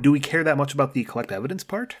 do we care that much about the collect evidence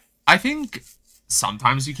part? I think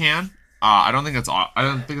sometimes you can. I don't think it's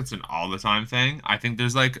an all the time thing. I think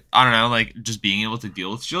there's like, I don't know, like just being able to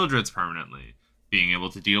deal with Shieldreds permanently, being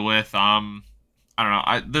able to deal with I don't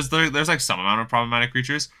know. There's like some amount of problematic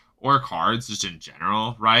creatures or cards just in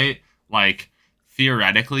general, right? Like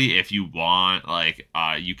theoretically, if you want, like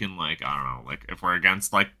you can like, I don't know, like if we're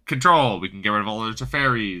against like control, we can get rid of all the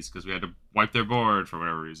Teferis because we had to wipe their board for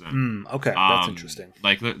whatever reason. Okay, that's interesting.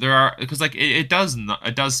 Like there are, because like it does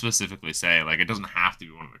specifically say like it doesn't have to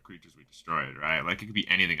be one of the creatures we destroyed, right? Like it could be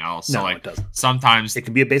anything else. No, so like it doesn't. Sometimes it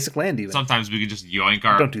can be a basic land even. Sometimes we can just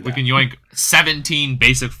yoink we can yoink 17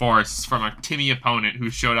 basic forests from a Timmy opponent who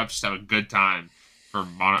showed up just to have a good time for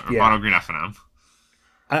mono green FNM.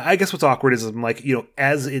 I guess what's awkward is I'm like,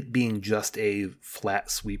 as it being just a flat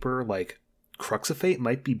sweeper, like Crux of Fate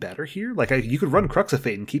might be better here. Like you could run Crux of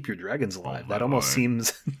Fate and keep your dragons alive. That almost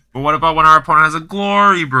seems. But what about when our opponent has a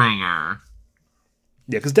Glory Bringer?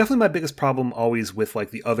 Yeah, because definitely my biggest problem always with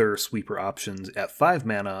like the other sweeper options at 5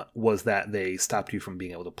 mana was that they stopped you from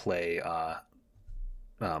being able to play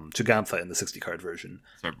Chagantha in the 60 card version.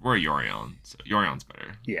 So we're Yorion, so Yorion's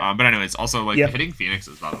better. Yeah. But anyways, also like hitting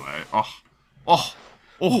Phoenixes, by the way.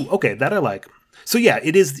 Oh, okay, that I like. So yeah,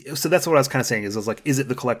 it is. So that's what I was kind of saying is I was like, is it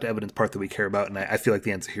the collect evidence part that we care about? And I feel like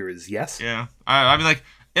the answer here is yes. Yeah, I mean, like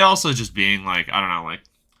it also just being like, I don't know, like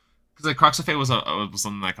because like Crux of Fate was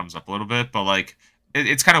something that comes up a little bit, but like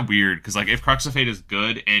it's kind of weird because like if Crux of Fate is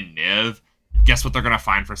good and Niv, guess what they're gonna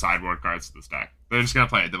find for sideboard cards to this deck? They're just gonna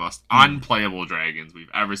play the most unplayable dragons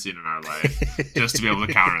we've ever seen in our life just to be able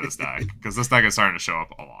to counter this deck, because this deck is starting to show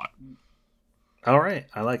up a lot. All right,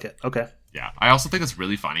 I like it. Okay. Yeah, I also think it's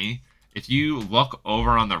really funny. If you look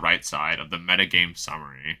over on the right side of the metagame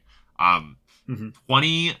summary,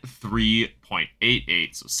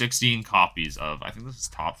 23.88, so 16 copies of, I think this is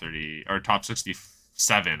top 30, or top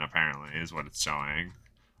 67 apparently is what it's showing.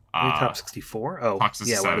 Top 64? Oh, top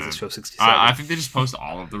 67. Yeah, why does it show 67? I think they just post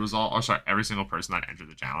all of the results, or sorry, every single person that entered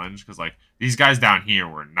the challenge, because like these guys down here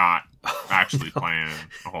were not actually playing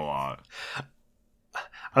a whole lot.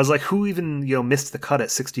 I was like, who even missed the cut at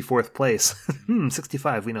 64th place?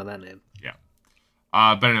 65, we know that name. Yeah.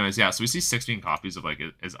 But anyways, yeah. So we see 16 copies of like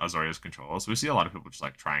Azorius Control. So we see a lot of people just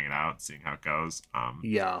like trying it out, seeing how it goes.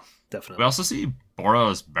 Yeah, definitely. We also see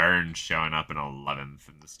Boros Burn showing up in 11th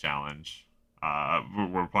in this challenge.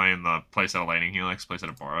 We're playing the playset of Lightning Helix, playset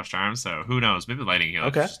of Boros Charm. So who knows? Maybe Lightning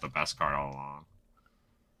Helix is just the best card all along.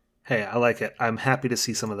 Hey, I like it. I'm happy to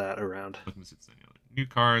see some of that around. Looking to see if there's any other new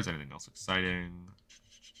cards, anything else exciting.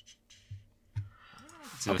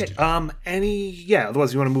 Okay.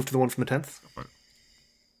 Otherwise, you want to move to the one from the 10th?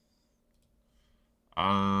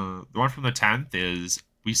 The one from the 10th is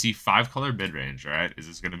we see 5-color mid range. Right? Is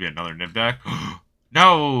this going to be another Niv deck?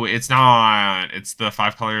 No, it's not. It's the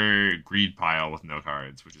 5-color greed pile with no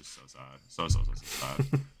cards, which is so sad. So sad.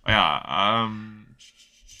 Yeah.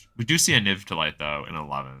 We do see a Niv to Light though in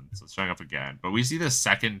 11, so it's showing up again. But we see the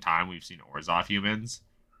second time we've seen Orzhov humans.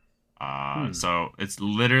 So it's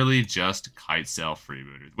literally just Kite Sail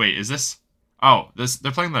freebooted. Wait, is this? Oh,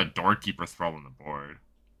 they're playing the Doorkeeper Thrall on the board.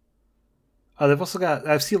 They've also got.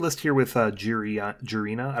 I see a list here with Jurina. I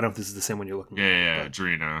don't know if this is the same one you're looking at. Yeah,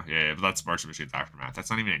 Jurina. Yeah, but that's Martian Machine's Aftermath. That's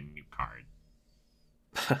not even a new card.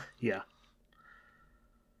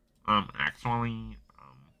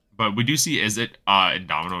 but we do see is it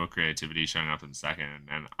Indomitable Creativity showing up in second,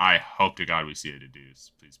 and I hope to God we see a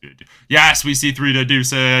deduce. Please be a deduce. Yes, we see 3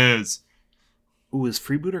 deduces. Ooh, is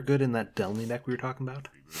Freebooter good in that Delney deck we were talking about?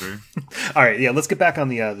 All right, yeah, let's get back on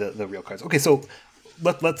the real cards. Okay, so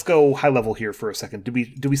let's go high level here for a second. Do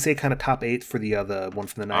we say kind of top 8 for the one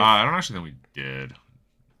from the night? I don't actually think we did.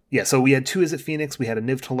 Yeah, so we had 2 Is It Phoenix, we had a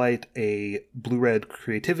Niv to Light, a blue-red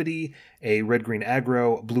Creativity, a red-green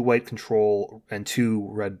Aggro, blue-white Control, and 2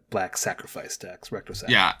 red-black Sacrifice decks, Rectosac.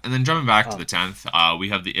 Yeah, and then jumping back to the 10th, we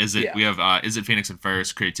have the we have Is It Phoenix in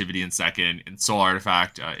first, Creativity in second, and Soul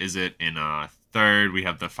Artifact, Is It in third. We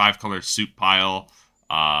have the 5-color Soup pile,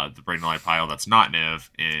 the Brain Light pile that's not Niv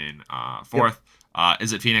in fourth,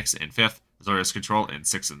 Is It Phoenix in fifth, Azorius Control in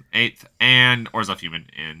sixth and eighth, and Orzhov Human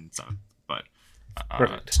in seventh. But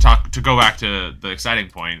to go back to the exciting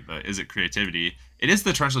point, the Is It Creativity, it is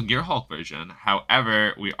the Torrential Gearhulk version.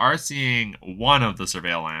 However, we are seeing one of the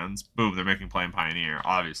Surveil lands. Boom, they're making play in Pioneer.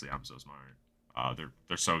 Obviously, I'm so smart.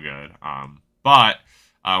 They're so good. But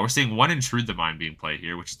we're seeing one Intrude the Mind being played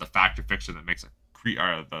here, which is the fact or fiction that makes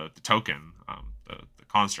the token, the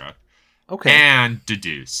construct. Okay. And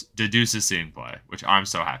Deduce. Deduce is seeing play, which I'm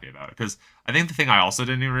so happy about. Because I think the thing I also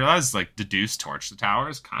didn't even realize is like Deduce Torch the Tower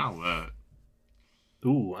is kind of lit.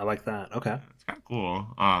 Ooh, I like that. Okay. It's kind of cool.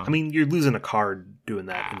 I mean, you're losing a card doing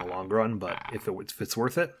that in the long run, but if it's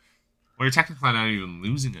worth it. Well, you're technically not even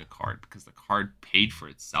losing a card because the card paid for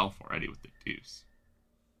itself already with Deduce.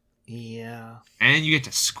 Yeah. And you get to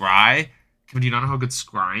scry. Do you not know how good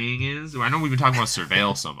scrying is? I know we've been talking about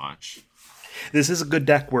Surveil so much. This is a good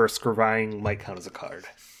deck where scrying might count as a card.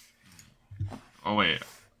 Oh, wait.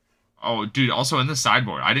 Oh, dude, also in the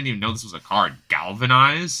sideboard, I didn't even know this was a card.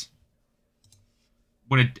 Galvanize.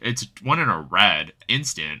 When it's one in a red,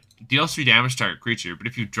 instant, deals 3 damage to target creature, but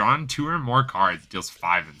if you've drawn 2 or more cards, it deals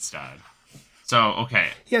 5 instead. So, okay.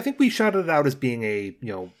 Yeah, I think we shouted it out as being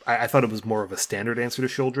I thought it was more of a standard answer to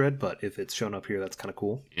Sheoldred, but if it's shown up here, that's kind of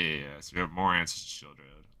cool. Yeah, so we have more answers to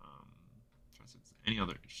Sheoldred. Any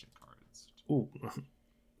other interesting cards? Ooh,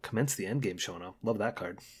 Commence the Endgame showing up. Love that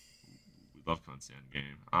card. We love Commence the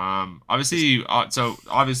Endgame.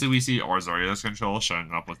 Obviously we see Orzhov Control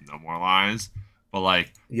showing up with No More Lies, but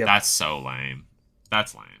that's so lame.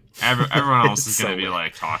 That's lame. Everyone else is going to be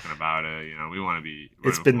like talking about it. You know, we want to be.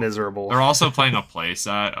 It's been miserable. They're also playing a play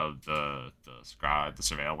set of the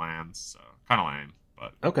Surveil lands, so kind of lame.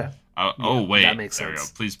 But okay. Wait, that makes there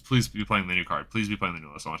sense. We go. Please be playing the new card. Please be playing the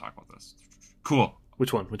new list. I want to talk about this. Cool.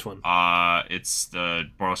 Which one? It's the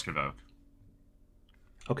Boros Convoke.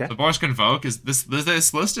 Okay. So Boros Convoke is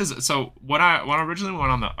this list is so when originally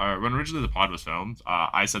the pod was filmed,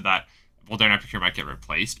 I said that Voldaren Epicure might get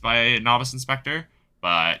replaced by Novice Inspector.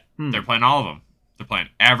 But they're playing all of them. They're playing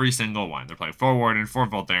every single one. They're playing 4 Warden, 4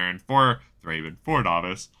 Voldaren, 4 Thraben, 4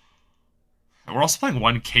 Novice. And we're also playing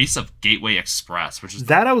 1 Case of Gateway Express, which is...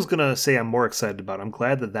 That I was going to say I'm more excited about. I'm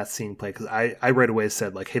glad that that's seeing play, because I right away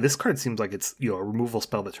said, hey, this card seems like it's a removal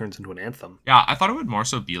spell that turns into an Anthem. Yeah, I thought it would more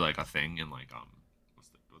so be a thing in what's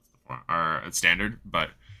the form? Or standard, but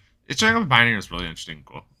it's showing up in Pioneer is really interesting and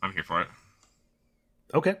cool. I'm here for it.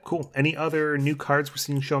 Okay, cool. Any other new cards we're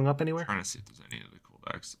seeing showing up anywhere? I'm trying to see if there's any other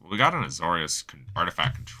decks. Well, we got an Azorius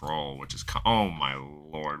Artifact Control, which is oh my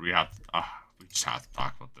lord, we just have to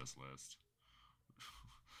talk about this list.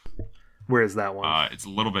 Where is that one? It's a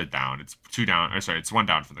little bit down. It's 2 down. Or sorry, it's 1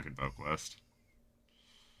 down from the Convoke list.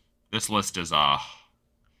 This list is Azorius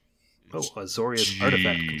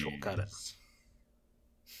Artifact Control. Got it.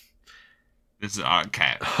 This is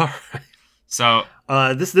okay. All right. So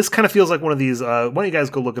this kind of feels like one of these. Why don't you guys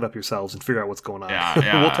go look it up yourselves and figure out what's going on?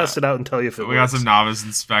 Yeah. We'll test it out and tell you if it we works. got some Novice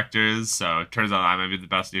Inspectors, so it turns out that might be the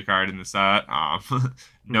best new card in the set.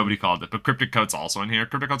 Nobody called it, but Cryptic Coat's also in here.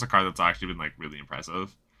 Cryptic Coat's a card that's actually been really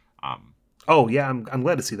impressive. Oh yeah, I'm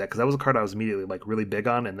glad to see that, because that was a card I was immediately really big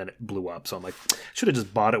on, and then it blew up. So I'm should have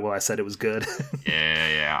just bought it while I said it was good.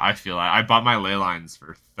 yeah. I feel like I bought my ley lines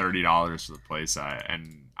for $30 for the playset,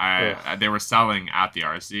 and they were selling at the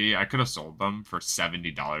RC. I could have sold them for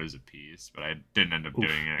 $70 a piece, but I didn't end up doing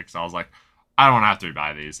it because I was like, I don't want to have to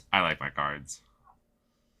rebuy these. I like my cards.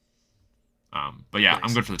 But yeah, nice.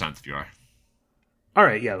 I'm good for the 10th if you are. All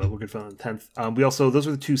right, yeah, we're good for the 10th. We also, those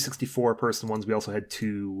were the 2 64-person ones. We also had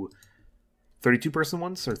 2 32-person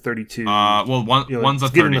ones, or 32. One's a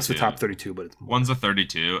 32. Giving us the top 32, but one's a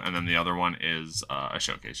 32, and then the other one is a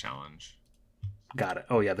showcase challenge. Got it.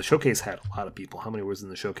 Oh yeah, the showcase had a lot of people. How many was in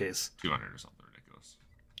the showcase? 200 or something ridiculous.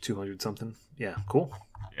 200 something. Yeah, cool.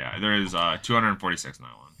 Yeah, there is 246 in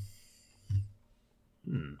that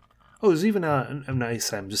one. Oh, there's even a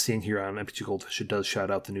nice. I'm just seeing here on MPG Goldfish. It does shout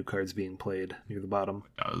out the new cards being played near the bottom.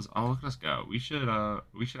 It does. Oh, look at us go. We should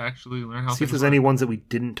actually learn how. See if things there's work. any ones that we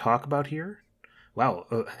didn't talk about here. Wow,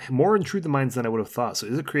 more Intrude the Minds than I would have thought. So,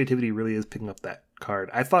 is it creativity really is picking up that card?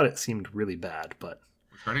 I thought it seemed really bad, but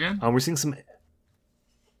Which card again? we're seeing some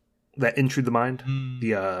that Intrude the Mind, Mm.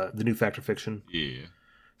 the new Fact or Fiction. Yeah.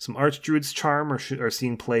 Some Archdruid's Charm are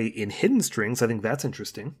seeing play in Hidden Strings. I think that's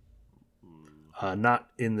interesting. Not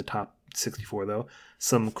in the top 64 though.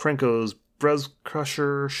 Some Krenko's Bruz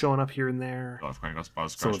Crusher showing up here and there. Love Kranko's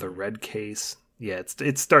Buzz Some Crusher. of the red case. Yeah,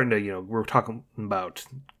 it's starting to, we're talking about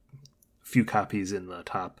a few copies in the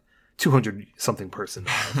top 200 something person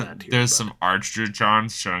event here. There's some Archdruid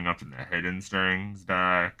charms showing up in the Hidden Strings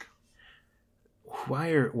deck. Why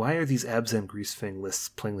are these Abzan Greasefang lists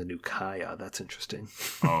playing the new Kaya? That's interesting.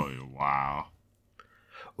 Oh wow.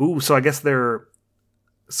 Ooh, so I guess they're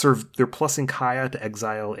plussing Kaya to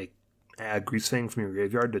exile a Greasefang from your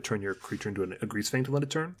graveyard to turn your creature into a Greasefang to let it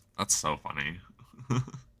turn. That's so funny.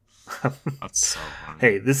 That's so funny.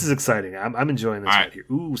 Hey, this is exciting. I'm enjoying this All right here.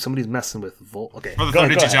 Ooh, somebody's messing with Volt. Okay, For the go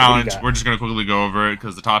Thumb ahead, Ninja go ahead. What do you Challenge, got? we're just gonna quickly go over it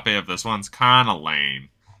because the top 8 of this one's kind of lame.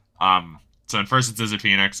 So in first it's Izzet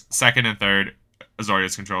Phoenix, second and third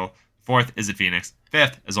Azorius Control, fourth Izzet Phoenix,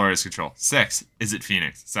 fifth Azorius Control, sixth Izzet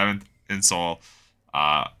Phoenix, seventh In Soul,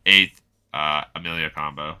 eighth Amelia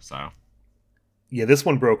combo. So Yeah, this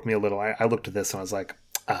one broke me a little. I looked at this and I was like,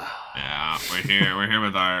 yeah, we're here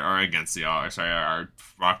with our against the our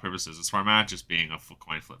rock paper scissors format, just being a full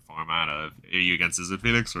coin flip format of are you against Izzet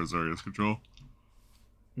Phoenix or Azorius Control.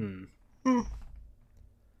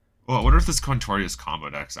 Well, I wonder if this Contorius combo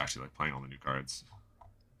deck is actually like playing all the new cards.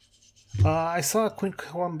 I saw a Quint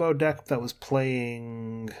Combo deck that was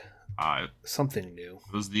playing something new.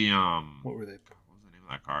 It was the What were they? what was the name of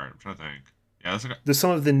that card? I'm trying to think. Yeah, that's like There's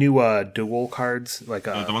some of the new dual cards. Like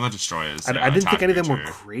the one that destroys. I didn't think any of them were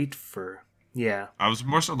creature. great for. Yeah. I was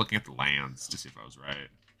more so looking at the lands to see if I was right,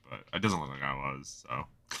 but it doesn't look like I was.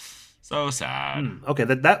 So sad. Okay,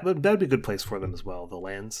 that would be a good place for them as well. The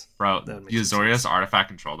lands. Bro, That would the make some Azorius sense. artifact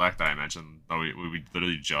control deck that I mentioned, that we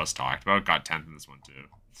literally just talked about, got 10th in this one too.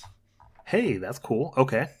 Hey, that's cool.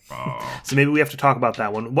 Okay. Bro. So maybe we have to talk about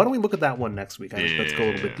that one. Why don't we look at that one next week? Let's go a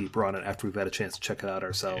little bit Yeah. deeper on it after we've had a chance to check it out Yeah,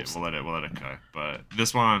 ourselves. we'll let it cook. But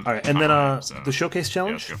this one. All right, and then the showcase Yeah,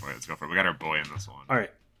 challenge. let's go for it. We got our boy in this one. All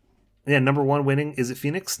right. Yeah, number 1 winning is it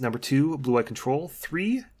Phoenix. Number 2, Blue Eye Control.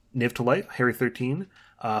 3, Niv to Light, Harry 13.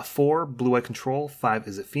 4, Blue Eye Control. 5,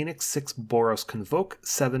 is it Phoenix. 6, Boros Convoke.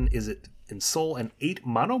 7, is it In Soul. And 8,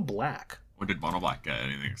 Mono Black. What did Mono Black get?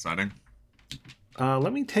 Anything exciting?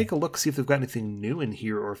 Let me take a look, see if they've got anything new in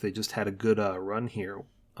here or if they just had a good run here.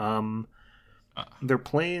 They're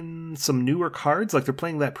playing some newer cards, like they're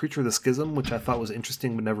playing that Preacher of the Schism, which I thought was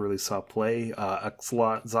interesting but never really saw play.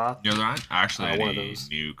 Axolot Zoth. There aren't actually One of any those.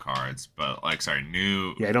 new cards, but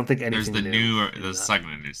new. Yeah, I don't think There's anything the new. in There's that. a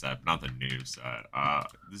segment of new set, but not the new set.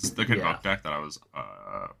 This is the Convoke deck that I was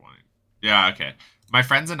wanting. Yeah, okay. My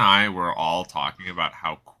friends and I were all talking about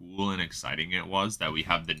how cool and exciting it was that we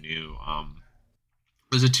have the new.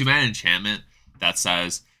 There's a 2-mana enchantment that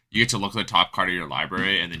says you get to look at the top card of your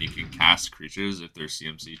library, and then you can cast creatures if they're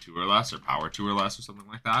CMC 2 or less, or Power 2 or less, or something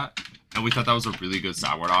like that. And we thought that was a really good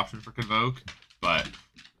sideboard option for Convoke, but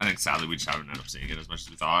I think sadly we just haven't ended up seeing it as much as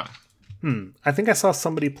we thought. I think I saw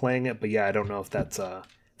somebody playing it, but yeah, I don't know if that's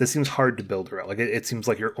this seems hard to build around. Like it seems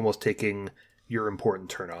like you're almost taking your important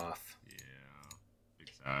turn off. Yeah, big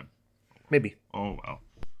sad. Maybe. Oh well.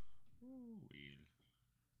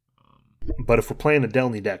 But if we're playing a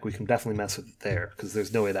Delny deck, we can definitely mess with it there, because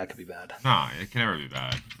there's no way that could be bad. No, it can never be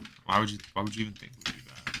bad. Why would you even think it would be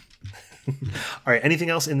bad? All right,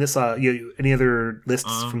 anything else in this? Any other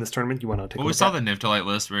lists from this tournament you want to take a Well, we look saw at? the Niftalite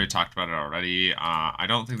list. We already talked about it already. I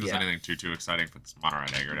don't think there's Yeah. anything too exciting for this Mono Red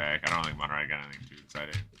Aggro deck. I don't think Mono Red got anything too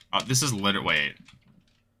exciting. This is wait.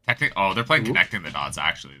 They're playing Connecting the Dots,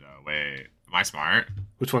 actually, though. Wait, am I smart?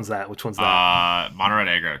 Which one's that? Mono Red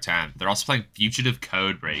Aggro 10. They're also playing Fugitive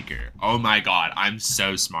Code Breaker. Oh my god, I'm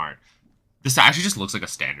so smart. This actually just looks like a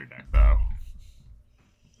standard deck, though.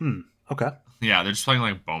 Okay. Yeah, they're just playing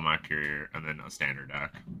like Bomac Courier and then a standard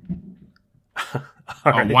deck.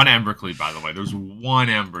 All right. One Embercleave, by the way. There's one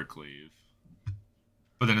Embercleave.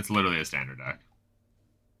 But then it's literally a standard deck.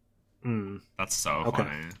 That's so Okay.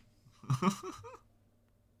 funny.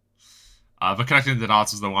 But Connecting the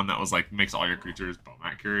Dots is the one that was like makes all your creatures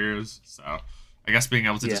Bomac Couriers. So I guess being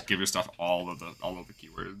able to just give your stuff all of the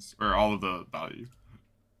keywords or all of the value.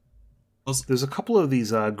 There's a couple of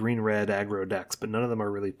these green-red aggro decks, but none of them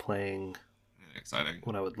are really playing Exciting.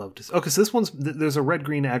 what I would love to see. Okay, so this one's... There's a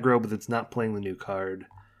red-green aggro, but it's not playing the new card.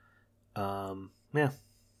 Yeah.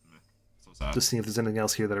 What's that? Just seeing if there's anything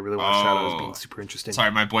else here that I really want to shout out as being super interesting.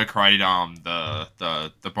 Sorry, my boy Karate Dom,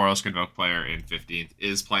 the Boros Invoke player in 15th,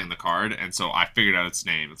 is playing the card, and so I figured out its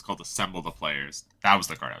name. It's called Assemble the Players. That was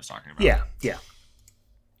the card I was talking about. Yeah.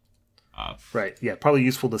 Right, yeah, probably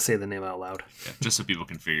useful to say the name out loud. Yeah, just so people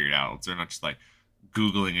can figure it out. They're not just like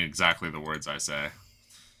Googling exactly the words I say.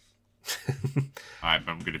 Alright,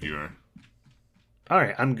 but I'm good if you are.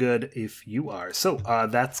 Alright, I'm good if you are. So,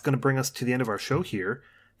 that's going to bring us to the end of our show here.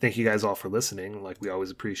 Thank you guys all for listening. Like, we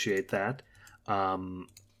always appreciate that. Go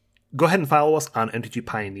ahead and follow us on MTG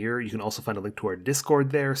Pioneer. You can also find a link to our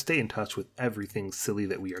Discord there. Stay in touch with everything silly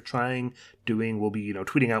that we are doing. We'll be,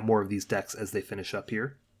 tweeting out more of these decks as they finish up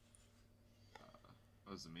here.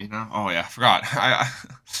 Was it me now? Oh yeah, I forgot. I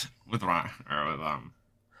with Ryan or with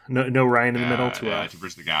No Ryan in the middle to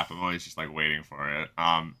bridge the gap. I'm always just like waiting for it.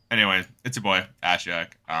 Anyway, it's your boy Ashak.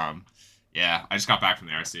 Yeah, I just got back from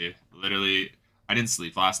the RC. Literally, I didn't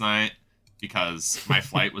sleep last night because my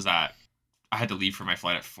flight was I had to leave for my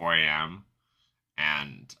flight at 4 a.m.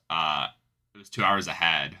 and it was 2 hours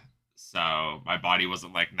ahead, so my body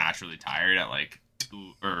wasn't like naturally tired at like 2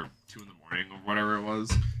 in the morning or whatever it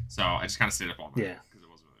was. So I just kind of stayed up all night. Yeah.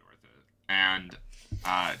 And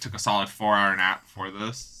it took a solid 4-hour nap for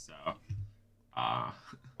this, so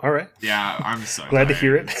all right. Yeah, I'm so glad tired. to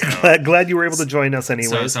hear it. So, glad you were able to join us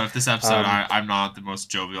anyway. So if this episode I'm not the most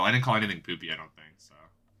jovial, I didn't call anything poopy, I don't think. So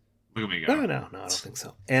look at me go. No, I don't think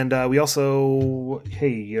so. And we also,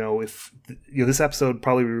 if this episode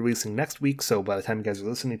probably be releasing next week, so by the time you guys are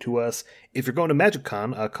listening to us, if you're going to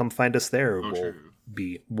MagicCon, come find us there. We'll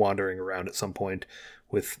be wandering around at some point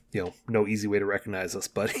with no easy way to recognize us,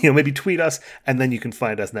 but maybe tweet us and then you can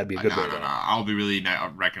find us, and that'd be a good way. No. I'll be really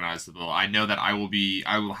recognizable. I know that I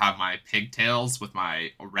will have my pigtails with my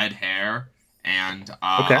red hair, and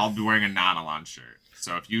I'll be wearing a Nanalon shirt.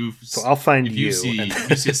 So I'll find you. If you see a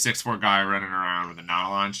 6'4" guy running around with a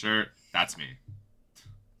Nanalon shirt, that's me.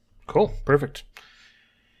 Cool, perfect.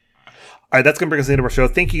 All right, that's going to bring us to the end of our show.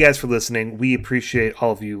 Thank you guys for listening. We appreciate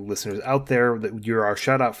all of you listeners out there. You're our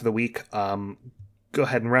shout out for the week. Go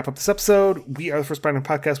ahead and wrap up this episode. We are the First Pioneer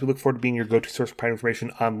Podcast. We look forward to being your go-to source for Pioneer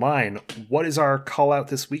information online. What is our call out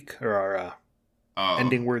this week, or our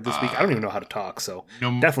ending word this week? I don't even know how to talk, so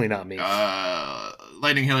definitely not me.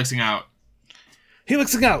 Lightning helixing out.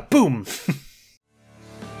 Helixing out. Boom.